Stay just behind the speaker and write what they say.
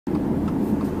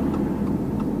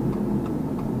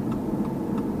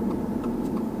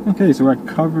Okay, so we're at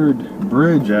Covered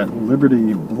Bridge at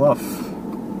Liberty Bluff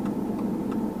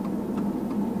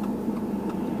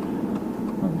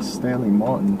on Stanley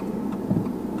Martin.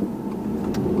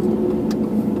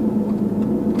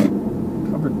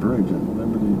 Covered Bridge at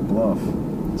Liberty Bluff.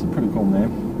 It's a pretty cool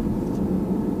name.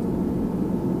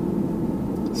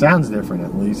 Sounds different,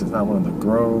 at least. It's not one of the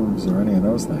groves or any of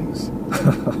those things.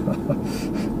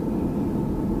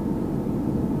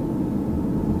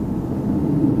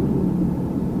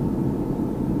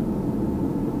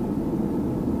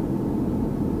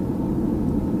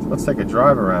 Let's take a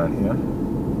drive around here.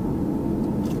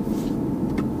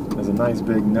 There's a nice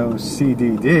big no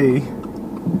CDD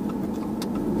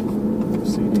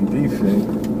fee.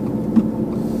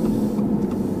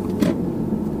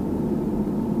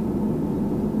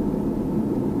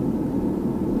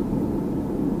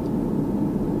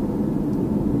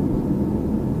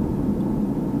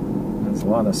 There's a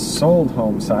lot of sold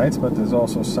home sites, but there's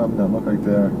also some that look like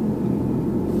they're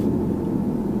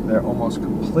almost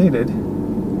completed.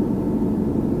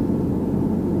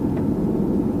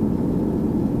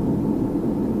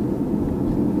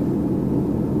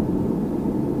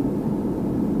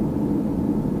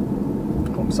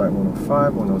 Site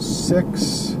 105,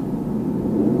 106.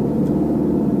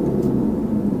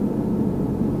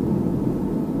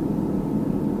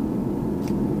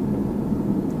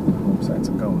 Home sites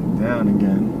are going down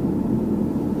again.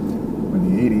 We're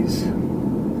in the 80s.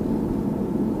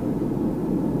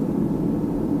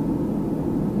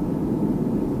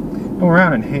 And we're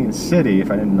out in Haines City, if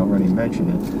I didn't already mention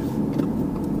it.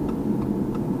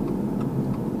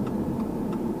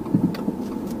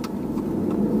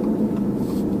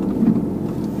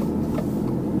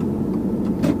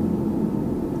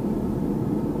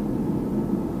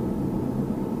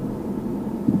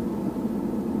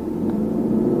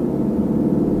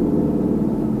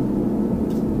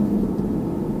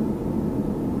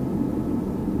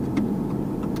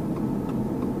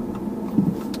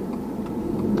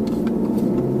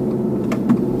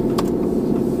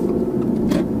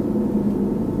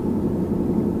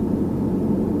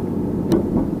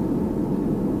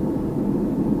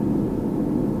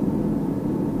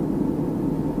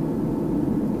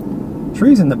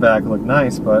 Trees in the back look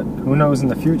nice, but who knows in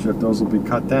the future if those will be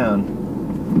cut down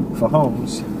for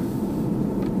homes.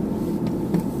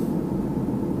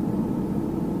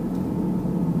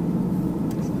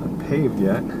 It's not paved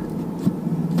yet.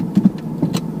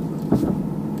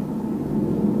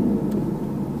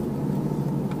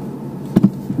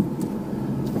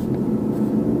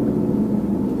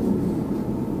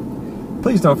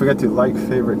 Please don't forget to like,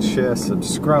 favorite, share,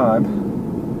 subscribe.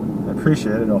 I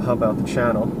appreciate it. It'll help out the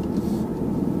channel.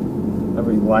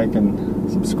 Every like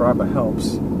and subscriber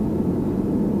helps.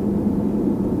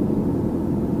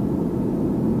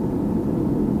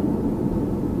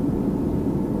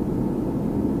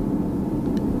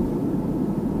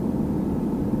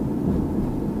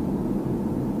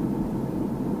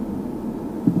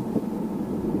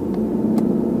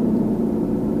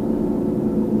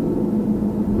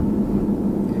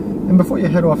 And before you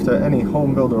head off to any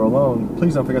home builder alone,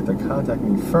 please don't forget to contact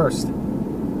me first.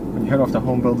 When you head off to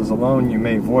home builders alone, you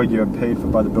may void your paid for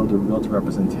by the builder realtor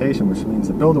representation, which means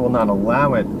the builder will not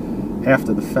allow it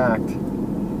after the fact.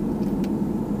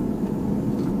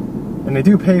 And they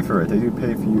do pay for it. They do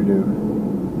pay for you to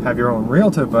have your own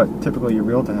realtor, but typically your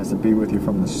realtor has to be with you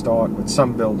from the start with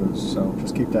some builders, so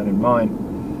just keep that in mind.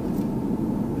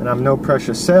 And I'm no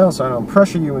pressure sale, so I don't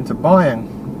pressure you into buying,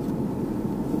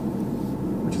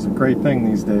 which is a great thing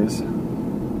these days.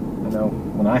 You know,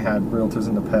 when I had realtors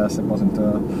in the past, it wasn't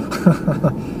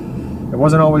it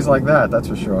wasn't always like that, that's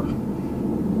for sure.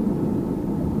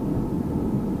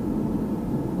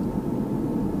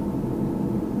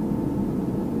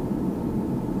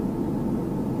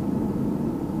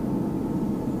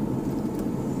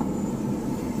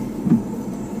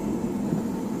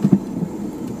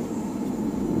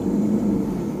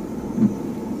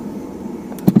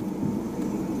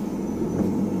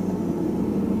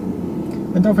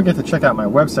 And don't forget to check out my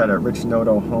website at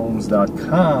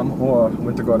richnotohomes.com or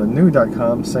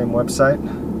wintergardenew.com, same website.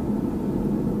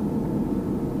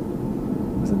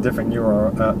 It's a different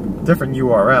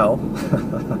URL.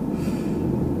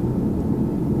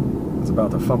 I was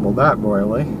about to fumble that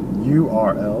royally.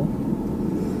 URL.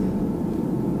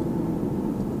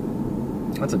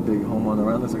 That's a big home on the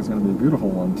round. Looks like it's going to be a beautiful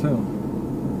one too.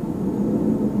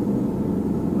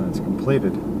 When it's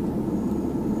completed.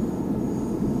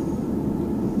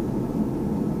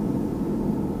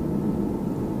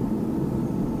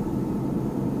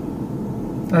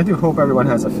 I do hope everyone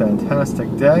has a fantastic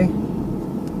day.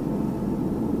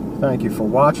 Thank you for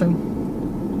watching.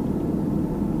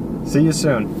 See you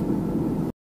soon.